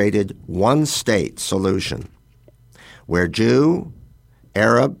integrated one-state solution where Jew,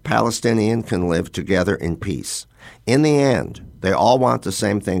 Arab, Palestinian can live together in peace. In the end, they all want the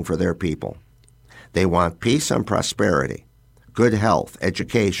same thing for their people. They want peace and prosperity, good health,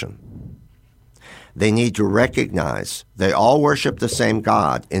 education. They need to recognize they all worship the same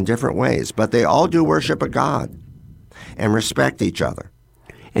God in different ways, but they all do worship a God and respect each other.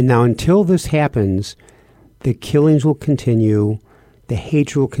 And now until this happens, the killings will continue, the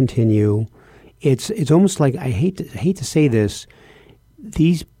hatred will continue. It's almost like, I hate to say this,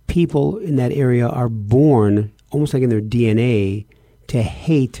 these people in that area are born, almost like in their DNA, to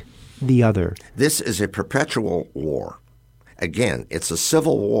hate the other. This is a perpetual war. Again, it's a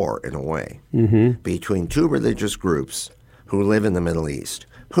civil war in a way between two religious groups who live in the Middle East.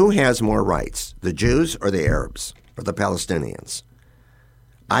 Who has more rights, the Jews or the Arabs or the Palestinians?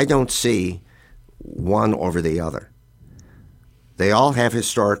 I don't see one over the other. They all have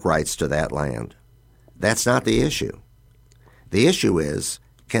historic rights to that land. That's not the issue. The issue is,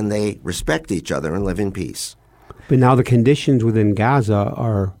 can they respect each other and live in peace? But now the conditions within Gaza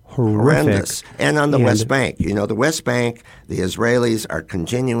are horrendous. And on the West Bank. You know, the West Bank, the Israelis are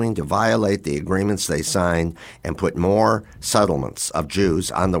continuing to violate the agreements they signed and put more settlements of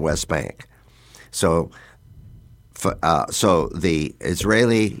Jews on the West Bank. So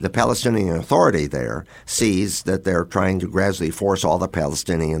the Palestinian Authority there sees that they're trying to gradually force all the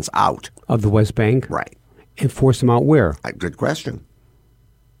Palestinians out. Of the West Bank? Right. And force them out where? Good question.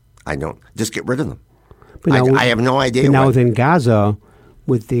 I don't. Just get rid of them. But now, I have no idea. But now within Gaza,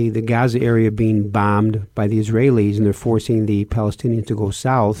 with the Gaza area being bombed by the Israelis, and they're forcing the Palestinians to go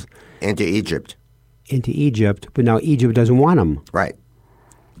south. Into Egypt. But now Egypt doesn't want them. Right.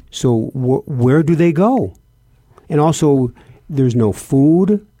 So where do they go? And also, there's no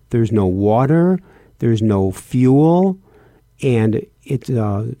food, there's no water, there's no fuel, and it's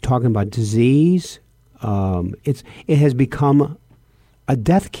talking about disease. It has become a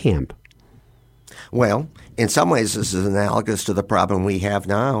death camp. Well, in some ways, this is analogous to the problem we have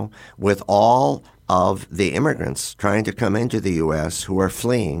now with all of the immigrants trying to come into the U.S. who are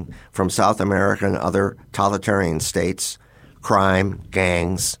fleeing from South America and other totalitarian states, crime,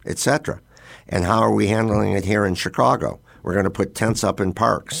 gangs, etc. And how are we handling it here in Chicago? We're going to put tents up in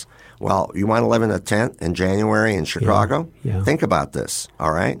parks. Well, you want to live in a tent in January in Chicago? Yeah. Think about this,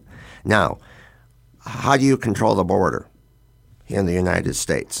 all right? Now, how do you control the border in the United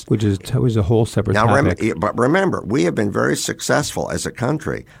States? Which was a whole separate topic. But remember, we have been very successful as a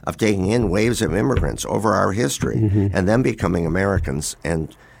country of taking in waves of immigrants over our history and then becoming Americans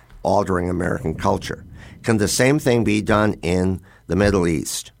and altering American culture. Can the same thing be done in the Middle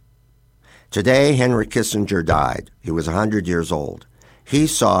East? Today, Henry Kissinger died. He was 100 years old. He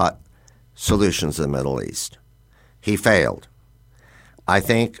sought solutions in the Middle East. He failed. I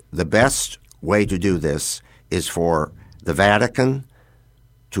think the best way to do this is for the Vatican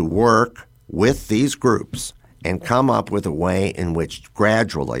to work with these groups and come up with a way in which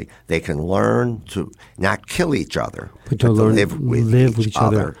gradually they can learn to not kill each other, but to live with each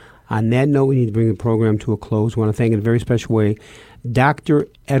other. On that note, we need to bring the program to a close. I want to thank in a very special way Dr.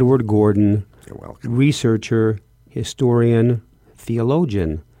 Edward Gordon, you're welcome, researcher, historian,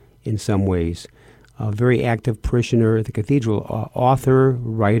 theologian in some ways, a very active parishioner at the cathedral, author,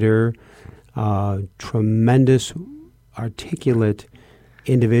 writer, tremendous, articulate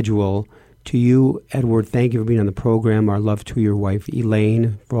individual. To you, Edward, thank you for being on the program. Our love to your wife,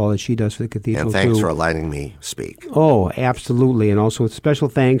 Elaine, for all that she does for the cathedral, and thanks for letting me speak. Oh, absolutely. And also special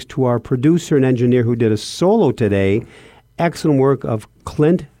thanks to our producer and engineer who did a solo today. Excellent work of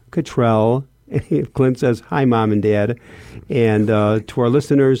Clint Cottrell. Clint says, hi, Mom and Dad. And to our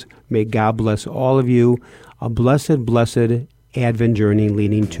listeners, may God bless all of you. A blessed, blessed Advent journey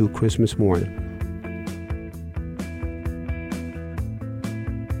leading to Christmas morn.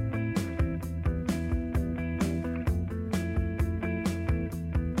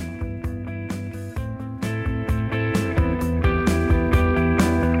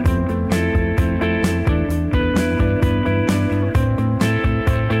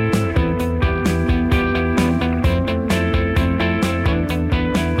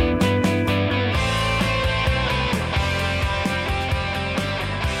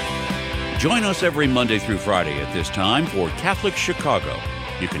 Join us every Monday through Friday at this time for Catholic Chicago.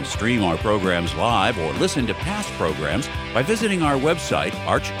 You can stream our programs live or listen to past programs by visiting our website,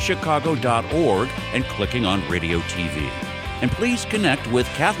 archchicago.org, and clicking on Radio TV. And please connect with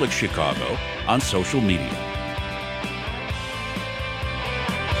Catholic Chicago on social media.